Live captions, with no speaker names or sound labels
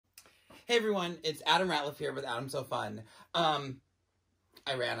Hey everyone, it's Adam Ratliff here with Adam So Fun. I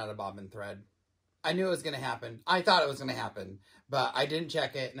ran out of bobbin thread. I knew it was going to happen. I thought it was going to happen, but I didn't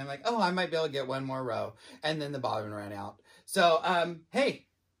check it. And I'm like, oh, I might be able to get one more row. And then the bobbin ran out. So, hey,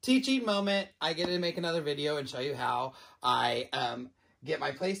 teaching moment. I get to make another video and show you how I get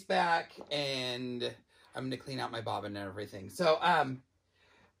my place back. And I'm going to clean out my bobbin and everything. So,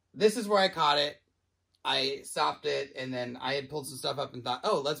 this is where I caught it. I stopped it, and then I had pulled some stuff up and thought,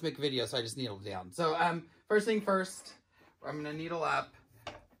 oh, let's make a video, so I just needled down. So, first thing first, I'm going to needle up.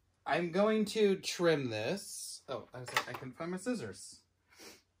 I'm going to trim this. Oh, I was like, I couldn't find my scissors.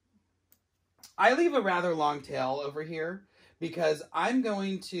 I leave a rather long tail over here because I'm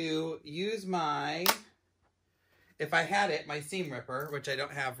going to use my, if I had it, my seam ripper, which I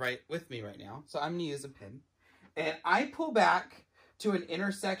don't have right with me right now. So I'm going to use a pin. And I pull back to an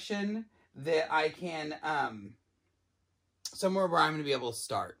intersection that I can, somewhere where I'm going to be able to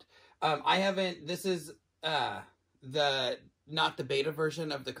start. This is not the beta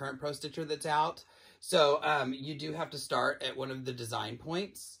version of the current Pro Stitcher that's out. So, you do have to start at one of the design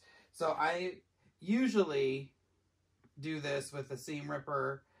points. So I usually do this with a seam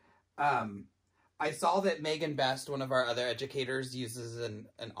ripper. I saw that Megan Best, one of our other educators, uses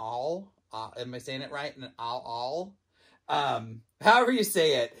an awl. Am I saying it right? An awl. However you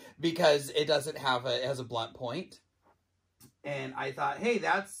say it, because it doesn't have it has a blunt point. And I thought, hey,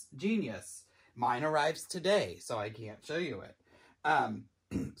 that's genius. Mine arrives today, so I can't show you it.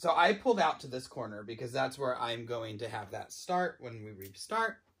 So I pulled out to this corner because that's where I'm going to have that start when we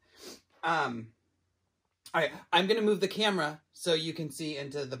restart. All right, I'm going to move the camera so you can see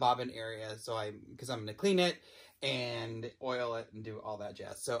into the bobbin area. Because I'm going to clean it and oil it and do all that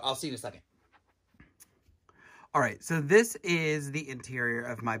jazz. So I'll see you in a second. All right, so this is the interior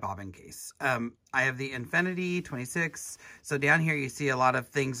of my bobbin case. I have the Infinity 26. So down here you see a lot of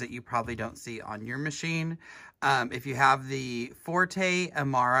things that you probably don't see on your machine. If you have the Forte,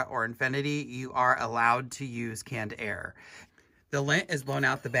 Amara, or Infinity, you are allowed to use canned air. The lint is blown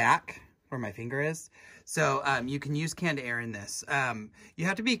out the back where my finger is. So you can use canned air in this. You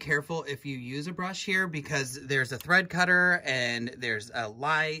have to be careful if you use a brush here because there's a thread cutter and there's a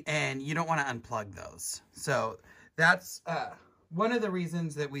light and you don't want to unplug those. So that's one of the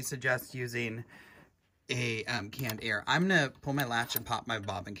reasons that we suggest using a canned air. I'm going to pull my latch and pop my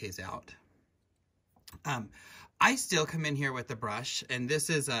bobbin case out. I still come in here with the brush, and this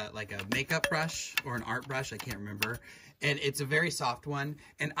is like a makeup brush or an art brush, I can't remember. And it's a very soft one,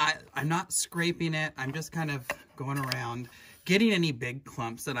 and I'm not scraping it. I'm just kind of going around, getting any big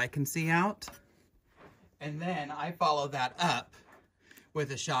clumps that I can see out. And then I follow that up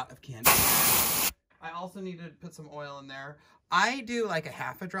with a shot of canned air. I also need to put some oil in there. I do like a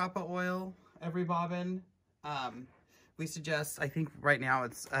half a drop of oil every bobbin. We suggest, I think right now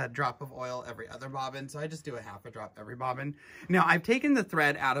it's a drop of oil every other bobbin, so I just do a half a drop every bobbin. Now, I've taken the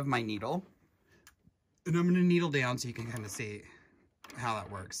thread out of my needle, and I'm going to needle down so you can kind of see how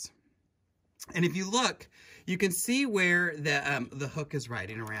that works. And if you look, you can see where the hook is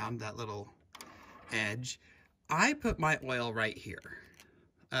riding around that little edge. I put my oil right here.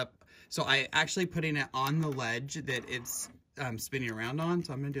 So I actually putting it on the ledge that it's spinning around on,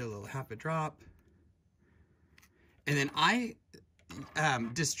 so I'm going to do a little half a drop. And then I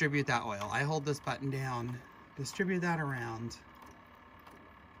distribute that oil. I hold this button down, distribute that around,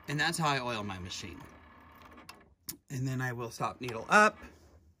 and that's how I oil my machine. And then I will stop needle up,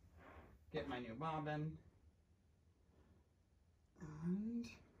 get my new bobbin. And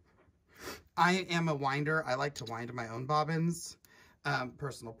I am a winder. I like to wind my own bobbins.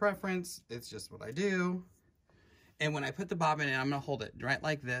 Personal preference. It's just what I do. And when I put the bobbin in, I'm going to hold it right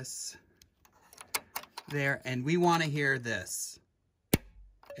like this. There, and we want to hear this.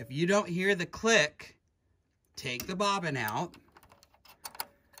 If you don't hear the click, take the bobbin out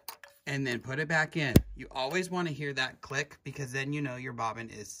and then put it back in. You always want to hear that click because then you know your bobbin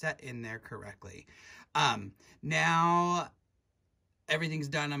is set in there correctly. Now everything's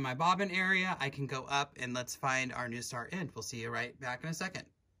done on my bobbin area. I can go up and let's find our new start end. We'll see you right back in a second.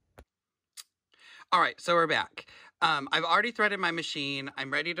 All right, so we're back. I've already threaded my machine.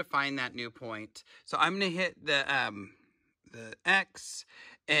 I'm ready to find that new point. So I'm going to hit the X,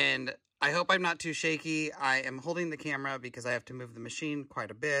 and I hope I'm not too shaky. I am holding the camera because I have to move the machine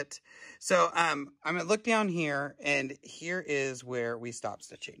quite a bit. So I'm going to look down here, and here is where we stop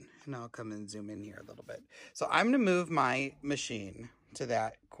stitching. And I'll come and zoom in here a little bit. So I'm going to move my machine to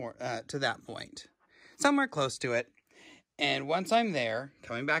that point, somewhere close to it. And once I'm there,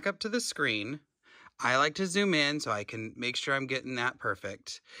 coming back up to the screen, I like to zoom in so I can make sure I'm getting that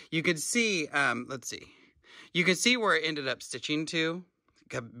perfect. You could see, let's see. You can see where it ended up stitching to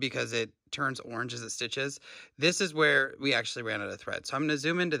because it turns orange as it stitches. This is where we actually ran out of thread. So I'm going to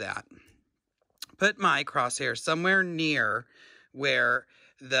zoom into that. Put my crosshair somewhere near where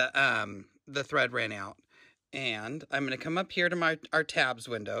the thread ran out. And I'm going to come up here to our tabs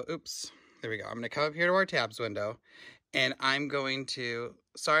window. Oops, there we go. I'm going to come up here to our tabs window. And I'm going to,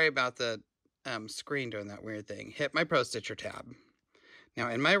 sorry about the screen doing that weird thing, hit my Pro Stitcher tab. Now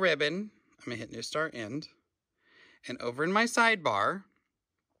in my ribbon, I'm going to hit New Start End. And over in my sidebar,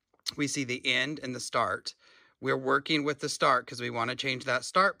 we see the end and the start. We're working with the start because we want to change that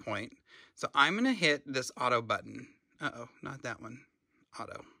start point. So I'm going to hit this auto button. Uh-oh, not that one.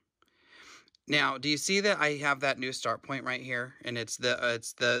 Auto. Now, do you see that I have that new start point right here? And it's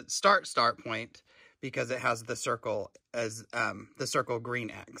the start point because it has the circle as the circle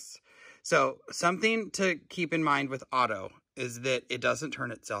green X. So something to keep in mind with auto is that it doesn't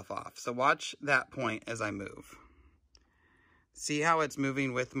turn itself off. So watch that point as I move. See how it's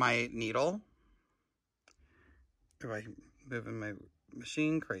moving with my needle? Am I moving my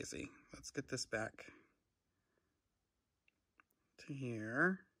machine? Crazy. Let's get this back to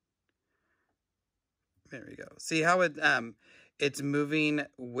here. There we go. See how it's moving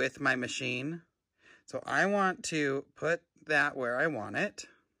with my machine? So I want to put that where I want it.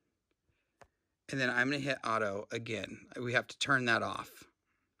 And then I'm going to hit auto again. We have to turn that off.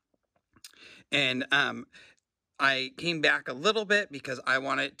 And I came back a little bit because I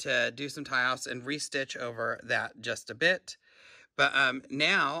wanted to do some tie-offs and restitch over that just a bit. But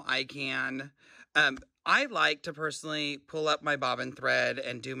now I can, I like to personally pull up my bobbin thread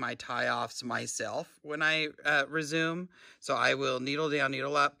and do my tie-offs myself when I resume. So I will needle down,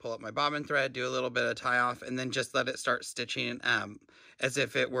 needle up, pull up my bobbin thread, do a little bit of tie-off, and then just let it start stitching as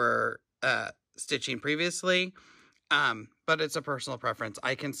if it were stitching previously. But it's a personal preference.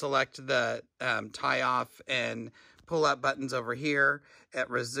 I can select the tie off and pull up buttons over here at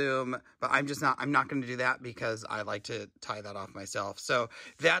resume, but I'm not going to do that because I like to tie that off myself. So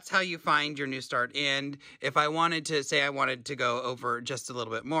that's how you find your new start end. If I wanted to say I wanted to go over just a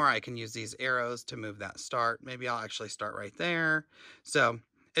little bit more, I can use these arrows to move that start. Maybe I'll actually start right there. So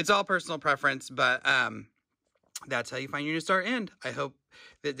it's all personal preference, but that's how you find your new start end. I hope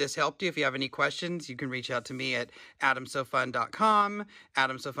that this helped you. If you have any questions, you can reach out to me at adamsofun.com,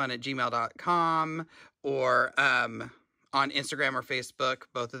 adamsofun@gmail.com, or on Instagram or Facebook,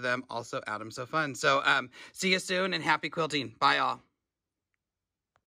 both of them, also Adam So Fun. So see you soon and happy quilting. Bye, all.